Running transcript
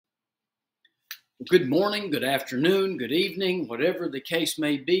Good morning, good afternoon, good evening, whatever the case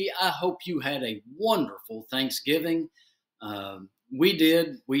may be. I hope you had a wonderful Thanksgiving. We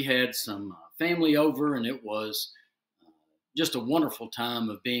did. We had some family over, and it was just a wonderful time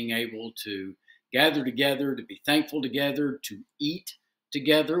of being able to gather together, to be thankful together, to eat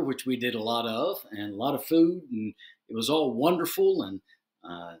together, which we did a lot of, and a lot of food. And it was all wonderful. And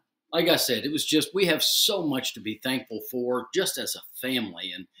like I said, it was just, we have so much to be thankful for just as a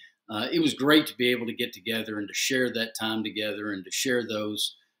family. And it was great to be able to get together and to share that time together and to share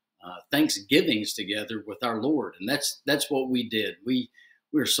those Thanksgivings together with our Lord. And that's what we did. We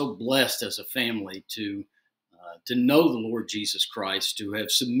are so blessed as a family to know the Lord Jesus Christ, to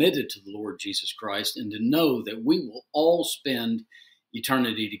have submitted to the Lord Jesus Christ, and to know that we will all spend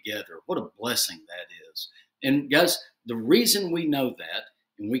eternity together. What a blessing that is. And guys, the reason we know that,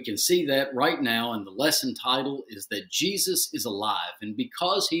 and we can see that right now in the lesson title, is that Jesus is alive. And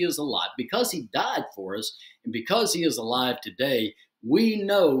because he is alive, because he died for us, and because he is alive today, we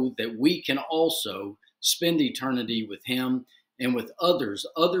know that we can also spend eternity with him and with others,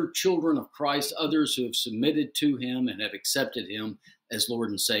 other children of Christ, others who have submitted to him and have accepted him as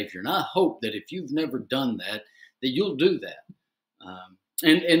Lord and Savior. And I hope that if you've never done that, that you'll do that.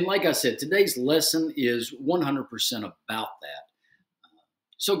 And like I said, today's lesson is 100% about that.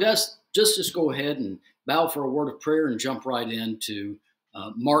 So guys, just go ahead and bow for a word of prayer and jump right into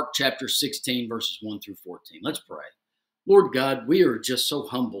Mark chapter 16, verses 1 through 14. Let's pray. Lord God, we are just so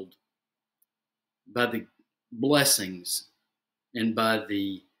humbled by the blessings and by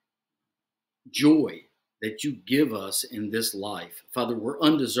the joy that you give us in this life. Father, we're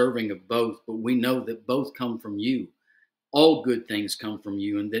undeserving of both, but we know that both come from you. All good things come from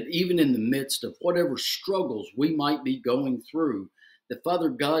you, and that even in the midst of whatever struggles we might be going through, that Father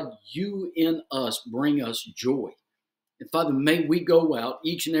God, you in us bring us joy. And Father, may we go out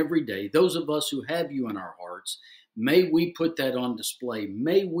each and every day, those of us who have you in our hearts, may we put that on display.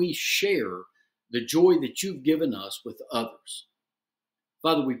 May we share the joy that you've given us with others.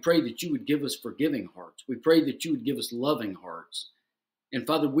 Father, we pray that you would give us forgiving hearts. We pray that you would give us loving hearts. And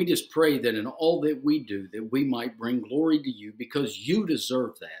Father, we just pray that in all that we do, that we might bring glory to you, because you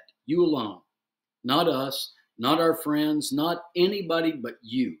deserve that. You alone, not us, not our friends, not anybody but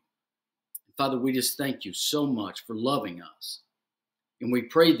you. Father, we just thank you so much for loving us. And we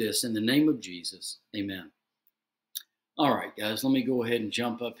pray this in the name of Jesus. Amen. All right, guys, let me go ahead and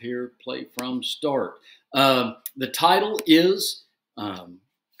jump up here, play from start. The title is, I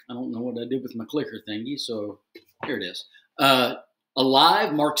don't know what I did with my clicker thingy, so here it is.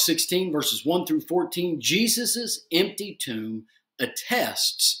 Alive, Mark 16, verses 1 through 14. Jesus' empty tomb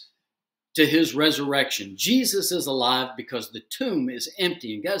attests to his resurrection. Jesus is alive because the tomb is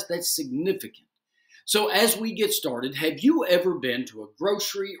empty. And guys, that's significant. So as we get started, have you ever been to a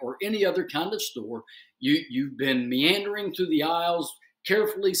grocery or any other kind of store? You've been meandering through the aisles,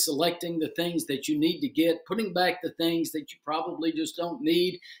 carefully selecting the things that you need to get, putting back the things that you probably just don't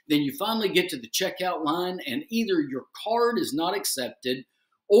need. Then you finally get to the checkout line, and either your card is not accepted,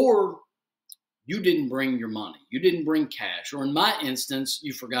 or you didn't bring your money. You didn't bring cash. Or in my instance,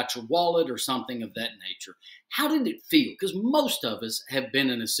 you forgot your wallet or something of that nature. How did it feel? Because most of us have been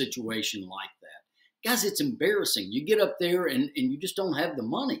in a situation like that. Guys, it's embarrassing. You get up there and you just don't have the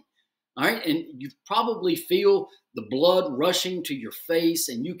money. All right. And you probably feel the blood rushing to your face,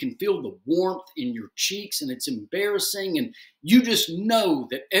 and you can feel the warmth in your cheeks, and it's embarrassing. And you just know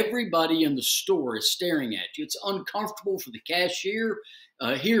that everybody in the store is staring at you. It's uncomfortable for the cashier.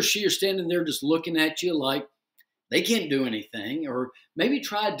 He or she are standing there just looking at you like they can't do anything, or maybe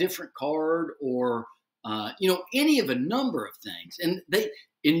try a different card, or, any of a number of things. And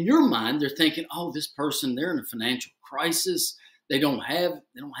in your mind, they're thinking, oh, this person, they're in a financial crisis. They don't have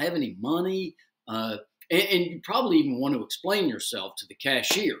any money. And you probably even want to explain yourself to the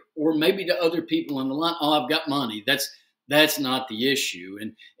cashier, or maybe to other people in the line. Oh, I've got money. That's not the issue.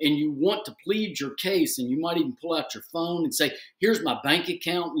 And you want to plead your case, and you might even pull out your phone and say, here's my bank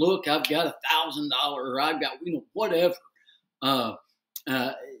account. Look, I've got $1,000, or I've got, whatever. And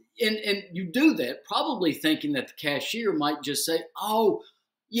you do that probably thinking that the cashier might just say, oh,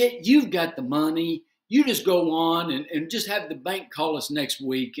 yeah, you've got the money. You just go on and just have the bank call us next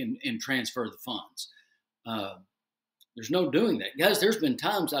week and transfer the funds. There's no doing that. Guys, there's been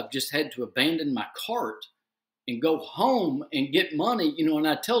times I've just had to abandon my cart and go home and get money, and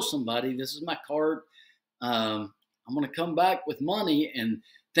I tell somebody, this is my cart. I'm going to come back with money, and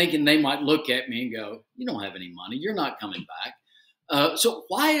thinking they might look at me and go, you don't have any money. You're not coming back. So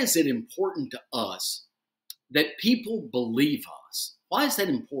why is it important to us that people believe us? Why is that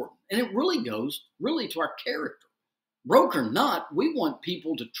important? And it really goes to our character. Broke or not, we want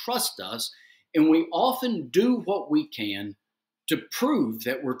people to trust us And we often do what we can to prove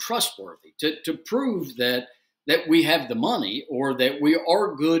that we're trustworthy, to prove that we have the money or that we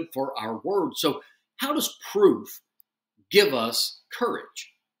are good for our word. So how does proof give us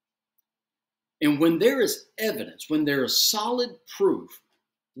courage? And when there is evidence, when there is solid proof,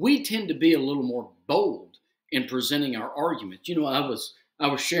 we tend to be a little more bold in presenting our arguments. I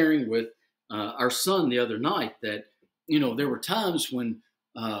was sharing with our son the other night that there were times when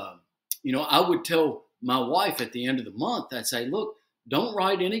I would tell my wife at the end of the month, I'd say, look, don't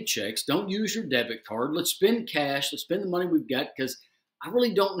write any checks, don't use your debit card, let's spend cash, let's spend the money we've got, because I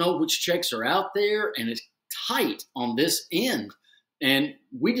really don't know which checks are out there, and it's tight on this end. And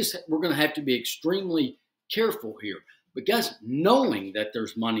we're going to have to be extremely careful here. But guys, knowing that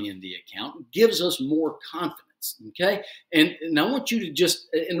there's money in the account gives us more confidence, okay? And I want you to just,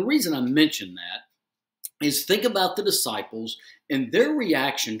 and the reason I mention that is think about the disciples and their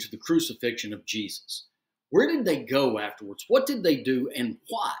reaction to the crucifixion of Jesus. Where did they go afterwards? What did they do and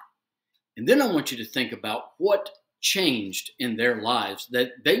why? And then I want you to think about what changed in their lives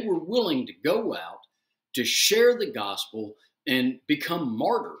that they were willing to go out to share the gospel and become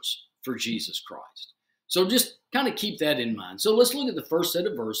martyrs for Jesus Christ. So just kind of keep that in mind. So let's look at the first set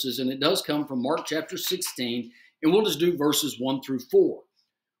of verses, and it does come from Mark chapter 16, and we'll just do verses 1 through 4.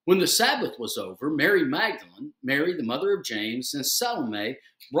 When the Sabbath was over, Mary Magdalene, Mary the mother of James, and Salome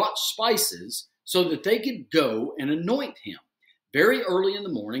brought spices so that they could go and anoint him. Very early in the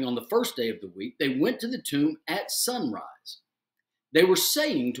morning, on the first day of the week, they went to the tomb at sunrise. They were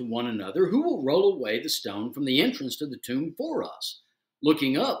saying to one another, who will roll away the stone from the entrance to the tomb for us?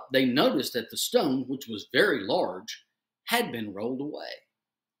 Looking up, they noticed that the stone, which was very large, had been rolled away.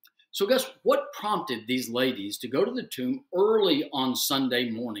 So guess what prompted these ladies to go to the tomb early on Sunday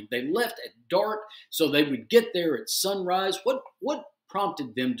morning? They left at dark so they would get there at sunrise. What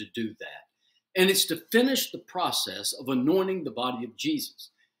prompted them to do that? And it's to finish the process of anointing the body of Jesus.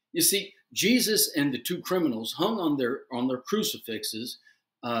 You see, Jesus and the two criminals hung on their crucifixes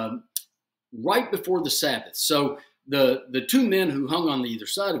right before the Sabbath. So the two men who hung on either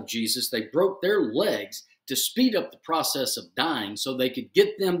side of Jesus, they broke their legs to speed up the process of dying so they could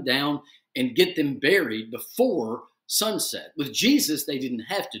get them down and get them buried before sunset. With Jesus, they didn't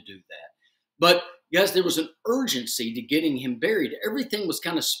have to do that. But guys, there was an urgency to getting him buried. Everything was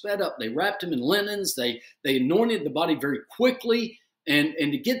kind of sped up. They wrapped him in linens. They anointed the body very quickly and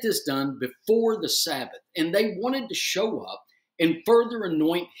to get this done before the Sabbath. And they wanted to show up and further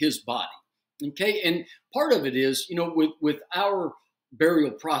anoint his body. Okay, and part of it is, with our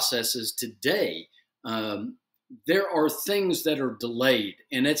burial processes today, there are things that are delayed,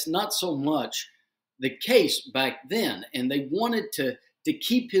 and it's not so much the case back then. And they wanted to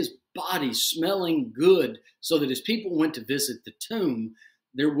keep his body smelling good so that as people went to visit the tomb,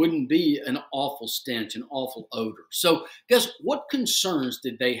 there wouldn't be an awful stench, an awful odor. So guess what concerns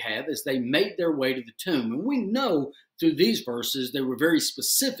did they have as they made their way to the tomb? And we know through these verses, they were very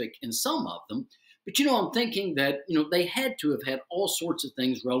specific in some of them. But, I'm thinking that, they had to have had all sorts of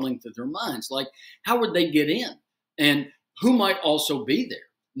things rolling through their minds. Like, how would they get in? And who might also be there?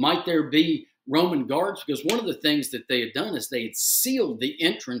 Might there be Roman guards? Because one of the things that they had done is they had sealed the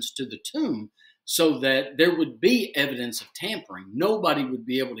entrance to the tomb so that there would be evidence of tampering. Nobody would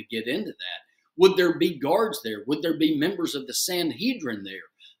be able to get into that. Would there be guards there? Would there be members of the Sanhedrin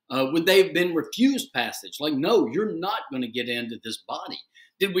there? Would they have been refused passage? Like, no, you're not going to get into this body.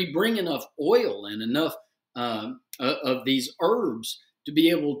 Did we bring enough oil and enough of these herbs to be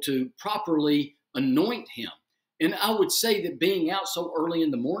able to properly anoint him? And I would say that being out so early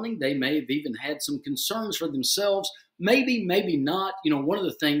in the morning, they may have even had some concerns for themselves. Maybe, maybe not. One of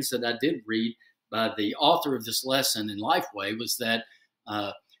the things that I did read by the author of this lesson in Lifeway was that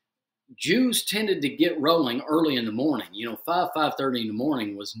Jews tended to get rolling early in the morning. 5:30 in the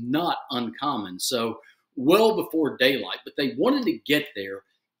morning was not uncommon. So well before daylight, but they wanted to get there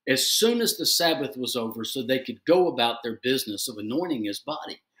as soon as the Sabbath was over so they could go about their business of anointing his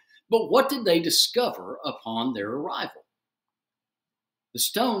body. But what did they discover upon their arrival? The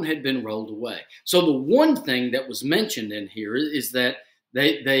stone had been rolled away. So the one thing that was mentioned in here is that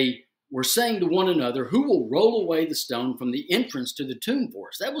they were saying to one another, who will roll away the stone from the entrance to the tomb for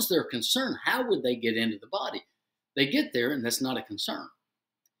us? That was their concern. How would they get into the body? They get there, and that's not a concern.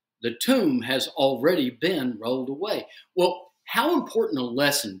 The tomb has already been rolled away. Well, how important a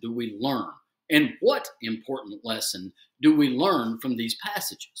lesson do we learn? And what important lesson do we learn from these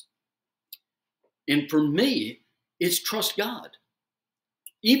passages? And for me, it's trust God.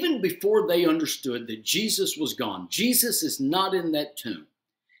 Even before they understood that Jesus was gone, Jesus is not in that tomb.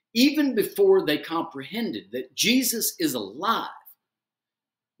 Even before they comprehended that Jesus is alive,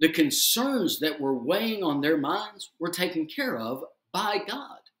 The concerns that were weighing on their minds were taken care of by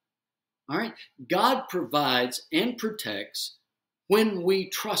God. All right? God provides and protects when we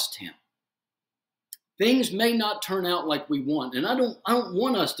trust him. Things may not turn out like we want. And I don't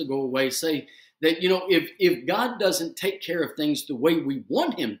want us to go away say that, if God doesn't take care of things the way we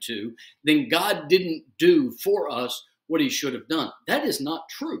want him to, then God didn't do for us what he should have done. That is not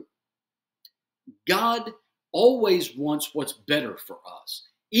true. God always wants what's better for us,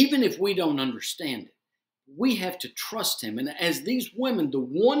 even if we don't understand it. We have to trust him. And as these women, the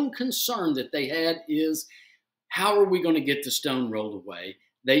one concern that they had is, how are we going to get the stone rolled away?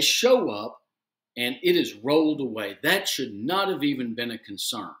 They show up and it is rolled away. That should not have even been a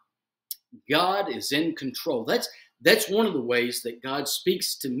concern. God is in control. That's one of the ways that God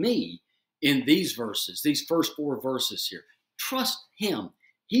speaks to me in these verses, these first 4 verses here. Trust him.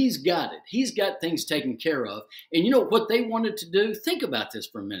 He's got it. He's got things taken care of. And you know what they wanted to do? Think about this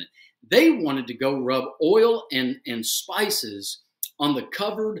for a minute. They wanted to go rub oil and spices on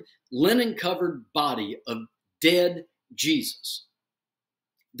the linen-covered body of dead Jesus.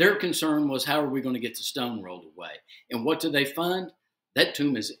 Their concern was, how are we going to get the stone rolled away? And what do they find? That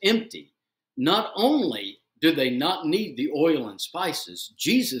tomb is empty. Not only do they not need the oil and spices,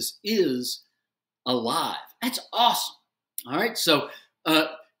 Jesus is alive. That's awesome. All right, so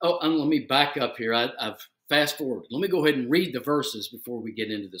let me back up here. I've fast forward. Let me go ahead and read the verses before we get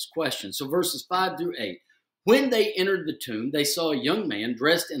into this question. So verses 5 through 8. When they entered the tomb, they saw a young man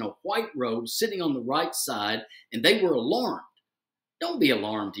dressed in a white robe sitting on the right side, and they were alarmed. Don't be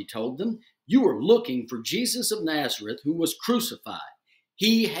alarmed, he told them. You are looking for Jesus of Nazareth, who was crucified.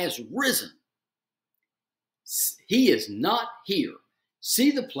 He has risen. He is not here. See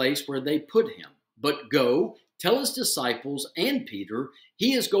the place where they put him. But go, tell his disciples and Peter,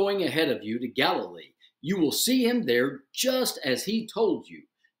 he is going ahead of you to Galilee. You will see him there just as he told you.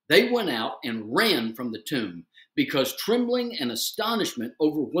 They went out and ran from the tomb because trembling and astonishment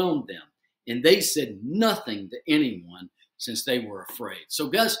overwhelmed them. And they said nothing to anyone since they were afraid. So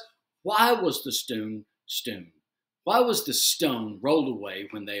guys, why was the stone? Why was the stone rolled away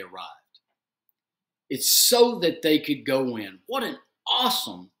when they arrived? It's so that they could go in. What an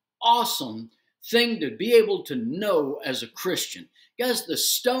awesome, awesome thing to be able to know as a Christian. Guys, the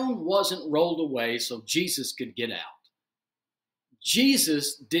stone wasn't rolled away so Jesus could get out.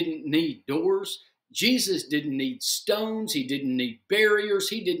 Jesus didn't need doors. Jesus didn't need stones. He didn't need barriers.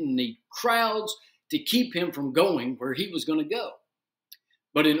 He didn't need crowds to keep him from going where he was going to go.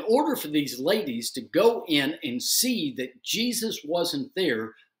 But in order for these ladies to go in and see that Jesus wasn't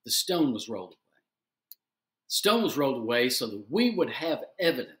there, the stone was rolled away. The stone was rolled away so that we would have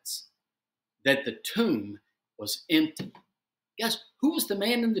evidence that the tomb was empty. Guys, who was the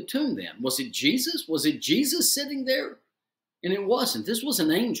man in the tomb then? Was it Jesus? Was it Jesus sitting there? And it wasn't. This was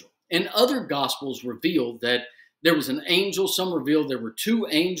an angel. And other gospels revealed that there was an angel. Some revealed there were 2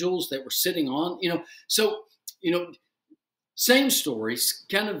 angels that were sitting on, same stories,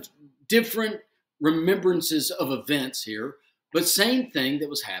 kind of different remembrances of events here, but same thing that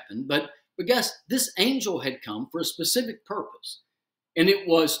was happened. But guys, this angel had come for a specific purpose. And it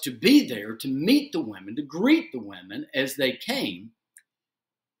was to be there to meet the women, to greet the women as they came,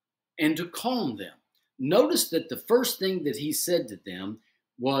 and to calm them. Notice that the first thing that he said to them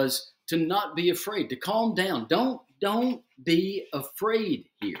was to not be afraid, to calm down. Don't be afraid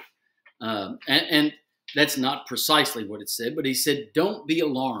here. And that's not precisely what it said, but he said, don't be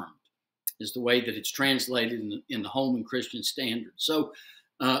alarmed, is the way that it's translated in the Holman Christian Standard. So,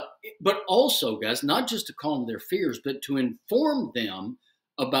 but also, guys, not just to calm their fears, but to inform them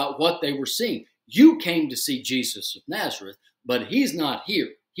about what they were seeing. You came to see Jesus of Nazareth, but he's not here.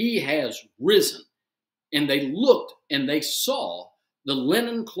 He has risen. And they looked and they saw the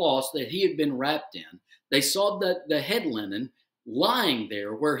linen cloths that he had been wrapped in. They saw the head linen lying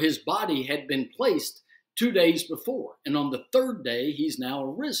there where his body had been placed 2 days before. And on the 3rd day, he's now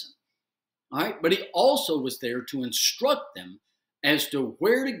arisen. All right. But he also was there to instruct them as to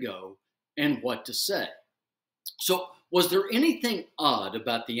where to go and what to say. So was there anything odd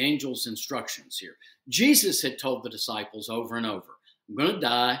about the angel's instructions here? Jesus had told the disciples over and over, I'm going to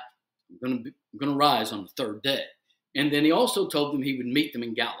die. I'm going to rise on the 3rd day. And then he also told them he would meet them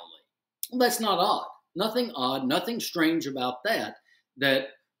in Galilee. Well, that's not odd. Nothing odd, nothing strange about that,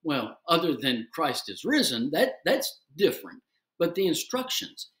 well, other than Christ is risen, that's different. But the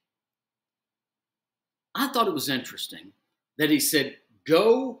instructions, I thought it was interesting that he said,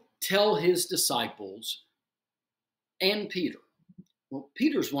 go tell his disciples and Peter. Well,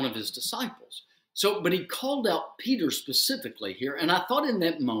 Peter's one of his disciples. So, but he called out Peter specifically here, and I thought in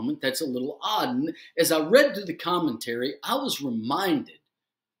that moment that's a little odd. And as I read through the commentary, I was reminded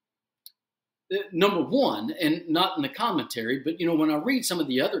number one, and not in the commentary, but when I read some of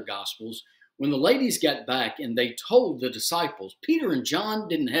the other gospels, when the ladies got back and they told the disciples, Peter and John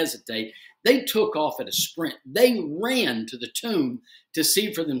didn't hesitate. They took off at a sprint. They ran to the tomb to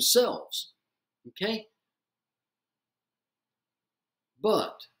see for themselves. Okay?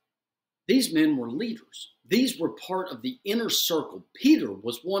 But these men were leaders. These were part of the inner circle. Peter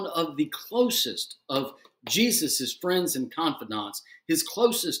was one of the closest of Jesus's friends and confidants, his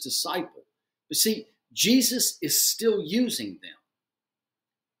closest disciple. But see, Jesus is still using them.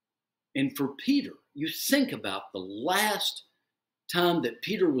 And for Peter, you think about the last time that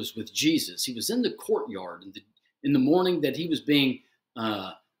Peter was with Jesus. He was in the courtyard in the morning that he was being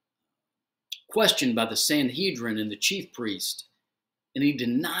questioned by the Sanhedrin and the chief priest, and he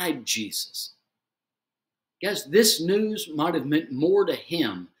denied Jesus. Guys, this news might have meant more to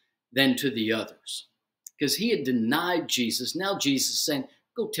him than to the others, because he had denied Jesus. Now Jesus is saying,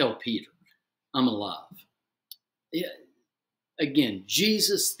 go tell Peter, I'm alive. Yeah. Again,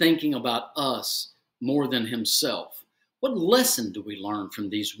 Jesus thinking about us more than himself. What lesson do we learn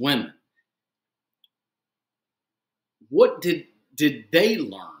from these women? What did they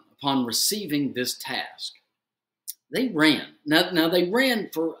learn upon receiving this task? They ran. Now they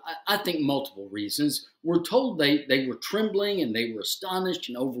ran for, I think, multiple reasons. We're told they were trembling and they were astonished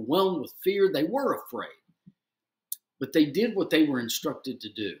and overwhelmed with fear. They were afraid. But they did what they were instructed to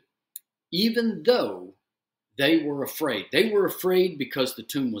do, even though they were afraid. They were afraid because the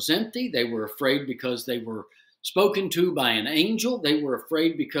tomb was empty. They were afraid because they were spoken to by an angel. They were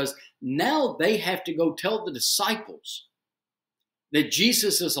afraid because now they have to go tell the disciples that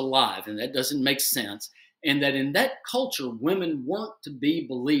Jesus is alive, and that doesn't make sense, and that in that culture, women weren't to be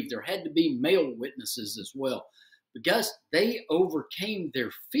believed. There had to be male witnesses as well. But guys, they overcame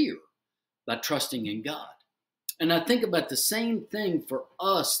their fear by trusting in God. And I think about the same thing for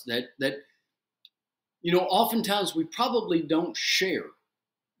us, that oftentimes we probably don't share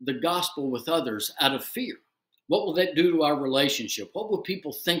the gospel with others out of fear. What will that do to our relationship? What will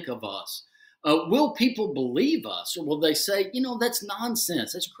people think of us? Will people believe us? Or will they say, that's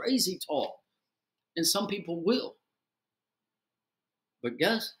nonsense, that's crazy talk? And some people will. But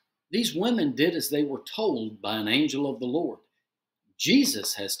guys, these women did as they were told by an angel of the Lord.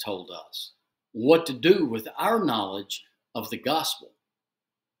 Jesus has told us what to do with our knowledge of the gospel.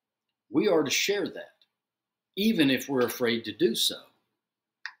 We are to share that, even if we're afraid to do so.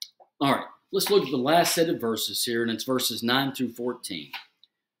 All right, let's look at the last set of verses here, and it's verses 9 through 14.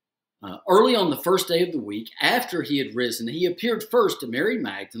 Early on the first day of the week, after he had risen, he appeared first to Mary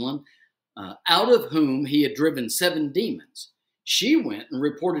Magdalene, out of whom he had driven 7 demons. She went and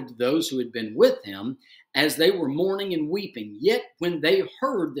reported to those who had been with him as they were mourning and weeping. Yet when they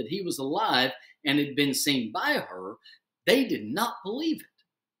heard that he was alive and had been seen by her, they did not believe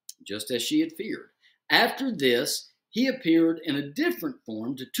it, just as she had feared. After this, he appeared in a different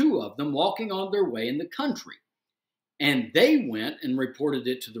form to 2 of them walking on their way in the country. And they went and reported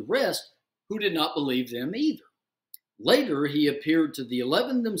it to the rest, who did not believe them either. Later, he appeared to the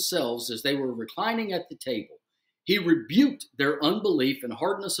 11 themselves as they were reclining at the table. He rebuked their unbelief and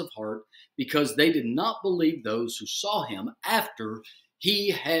hardness of heart because they did not believe those who saw him after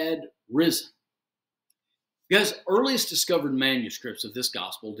he had risen. Guys, earliest discovered manuscripts of this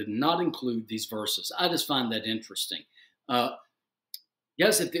gospel did not include these verses. I just find that interesting.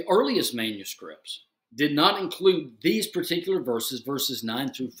 Guys, if the earliest manuscripts did not include these particular verses, verses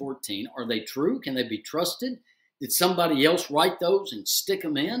 9 through 14, are they true? Can they be trusted? Did somebody else write those and stick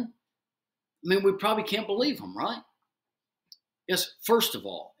them in? I mean, we probably can't believe them, right? Yes, first of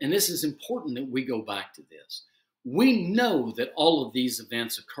all, and this is important that we go back to this, we know that all of these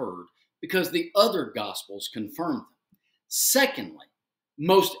events occurred because the other gospels confirm them. Secondly,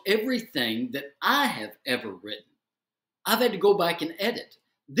 most everything that I have ever written, I've had to go back and edit.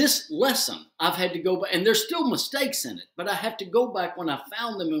 This lesson, I've had to go back, and there's still mistakes in it, but I have to go back when I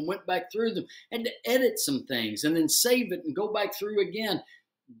found them and went back through them and to edit some things and then save it and go back through again.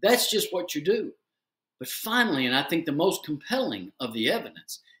 That's just what you do. But finally, and I think the most compelling of the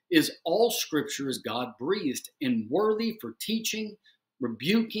evidence, is all scripture is God-breathed and worthy for teaching,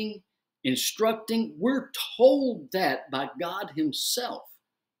 rebuking, instructing. We're told that by God himself.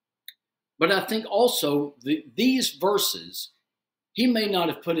 But I think also these verses, he may not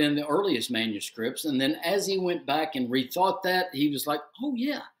have put in the earliest manuscripts, and then as he went back and rethought that, he was like, oh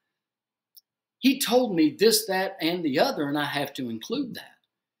yeah, he told me this, that, and the other, and I have to include that.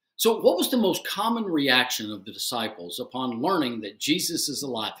 So what was the most common reaction of the disciples upon learning that Jesus is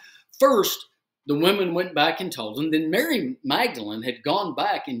alive? First, the women went back and told them. Then Mary Magdalene had gone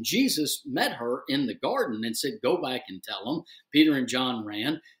back, and Jesus met her in the garden and said, go back and tell them. Peter and John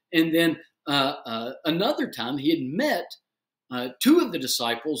ran. And then Another time, he had met two of the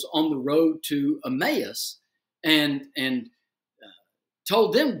disciples on the road to Emmaus, and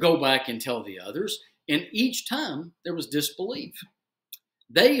told them, go back and tell the others. And each time there was disbelief.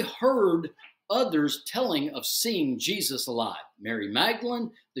 They heard others telling of seeing Jesus alive. Mary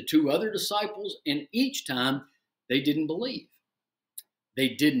Magdalene, the two other disciples, and each time they didn't believe. They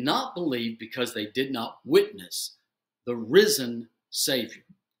did not believe because they did not witness the risen Savior.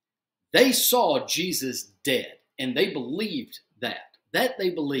 They saw Jesus dead, and they believed that. That they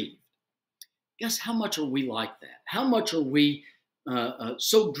believed. Guess how much are we like that? How much are we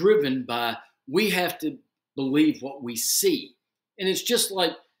so driven by we have to believe what we see? And it's just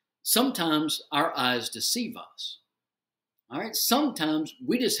like sometimes our eyes deceive us. All right. Sometimes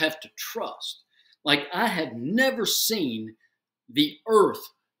we just have to trust. Like I have never seen the earth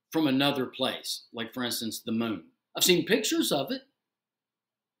from another place. Like for instance, the moon. I've seen pictures of it.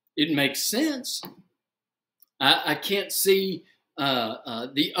 It makes sense. I can't see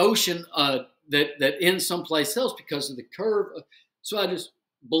the ocean that ends someplace else because of the curve. So I just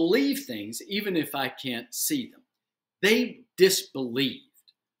believe things even if I can't see them. They disbelieved.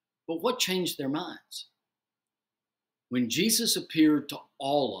 But what changed their minds? When Jesus appeared to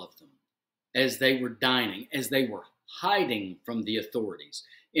all of them as they were dining, as they were hiding from the authorities.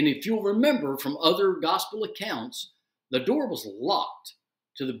 And if you'll remember from other gospel accounts, the door was locked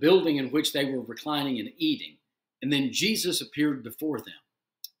to the building in which they were reclining and eating. And then Jesus appeared before them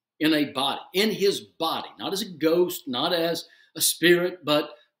in a body, in his body, not as a ghost, not as a spirit,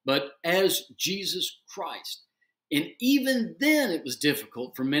 but as Jesus Christ. And even then it was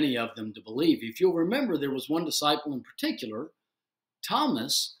difficult for many of them to believe. If you'll remember, there was one disciple in particular,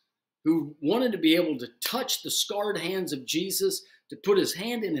 Thomas, who wanted to be able to touch the scarred hands of Jesus, to put his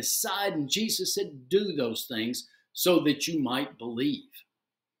hand in his side, and Jesus said, do those things so that you might believe.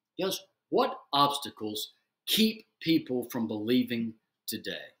 Guess what obstacles keep people from believing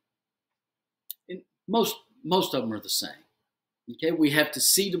today? And most of them are the same. Okay, we have to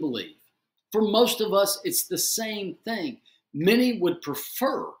see to believe. For most of us, it's the same thing. Many would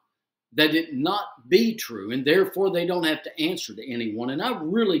prefer that it not be true, and therefore they don't have to answer to anyone. And I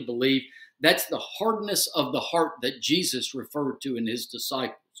really believe that's the hardness of the heart that Jesus referred to in his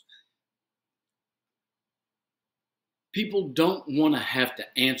disciples. People don't want to have to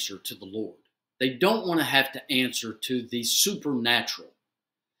answer to the Lord. They don't want to have to answer to the supernatural.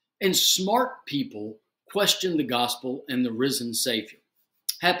 And smart people question the gospel and the risen Savior.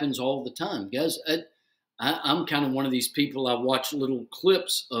 Happens all the time, guys. I'm kind of one of these people. I watch little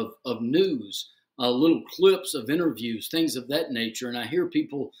clips of news, little clips of interviews, things of that nature, and I hear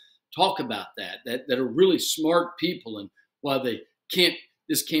people talk about that are really smart people and why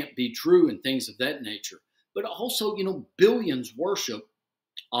this can't be true and things of that nature. But also, billions worship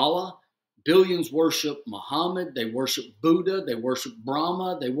Allah, billions worship Muhammad, they worship Buddha, they worship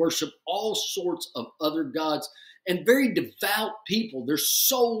Brahma, they worship all sorts of other gods. And very devout people, they're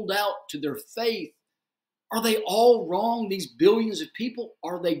sold out to their faith. Are they all wrong, these billions of people?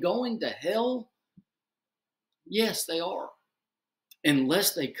 Are they going to hell? Yes, they are.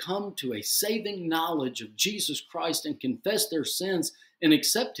 Unless they come to a saving knowledge of Jesus Christ and confess their sins and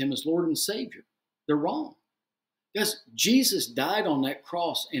accept him as Lord and Savior. They're wrong. Yes, Jesus died on that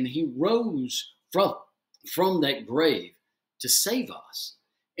cross and he rose from that grave to save us.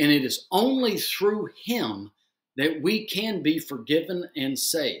 And it is only through him that we can be forgiven and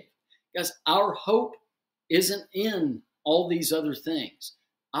saved. Guys, our hope isn't in all these other things.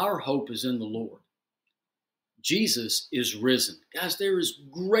 Our hope is in the Lord. Jesus is risen. Guys, there is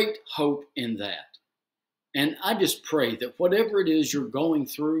great hope in that. And I just pray that whatever it is you're going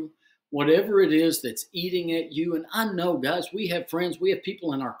through, whatever it is that's eating at you, and I know, guys, we have friends, we have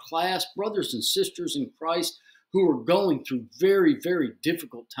people in our class, brothers and sisters in Christ, who are going through very, very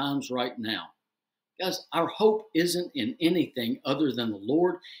difficult times right now. Guys, our hope isn't in anything other than the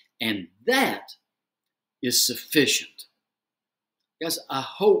Lord, and that is sufficient. Guys, I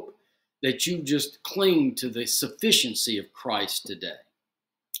hope that you just cling to the sufficiency of Christ today.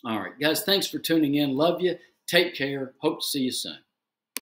 All right, guys, thanks for tuning in. Love you. Take care. Hope to see you soon.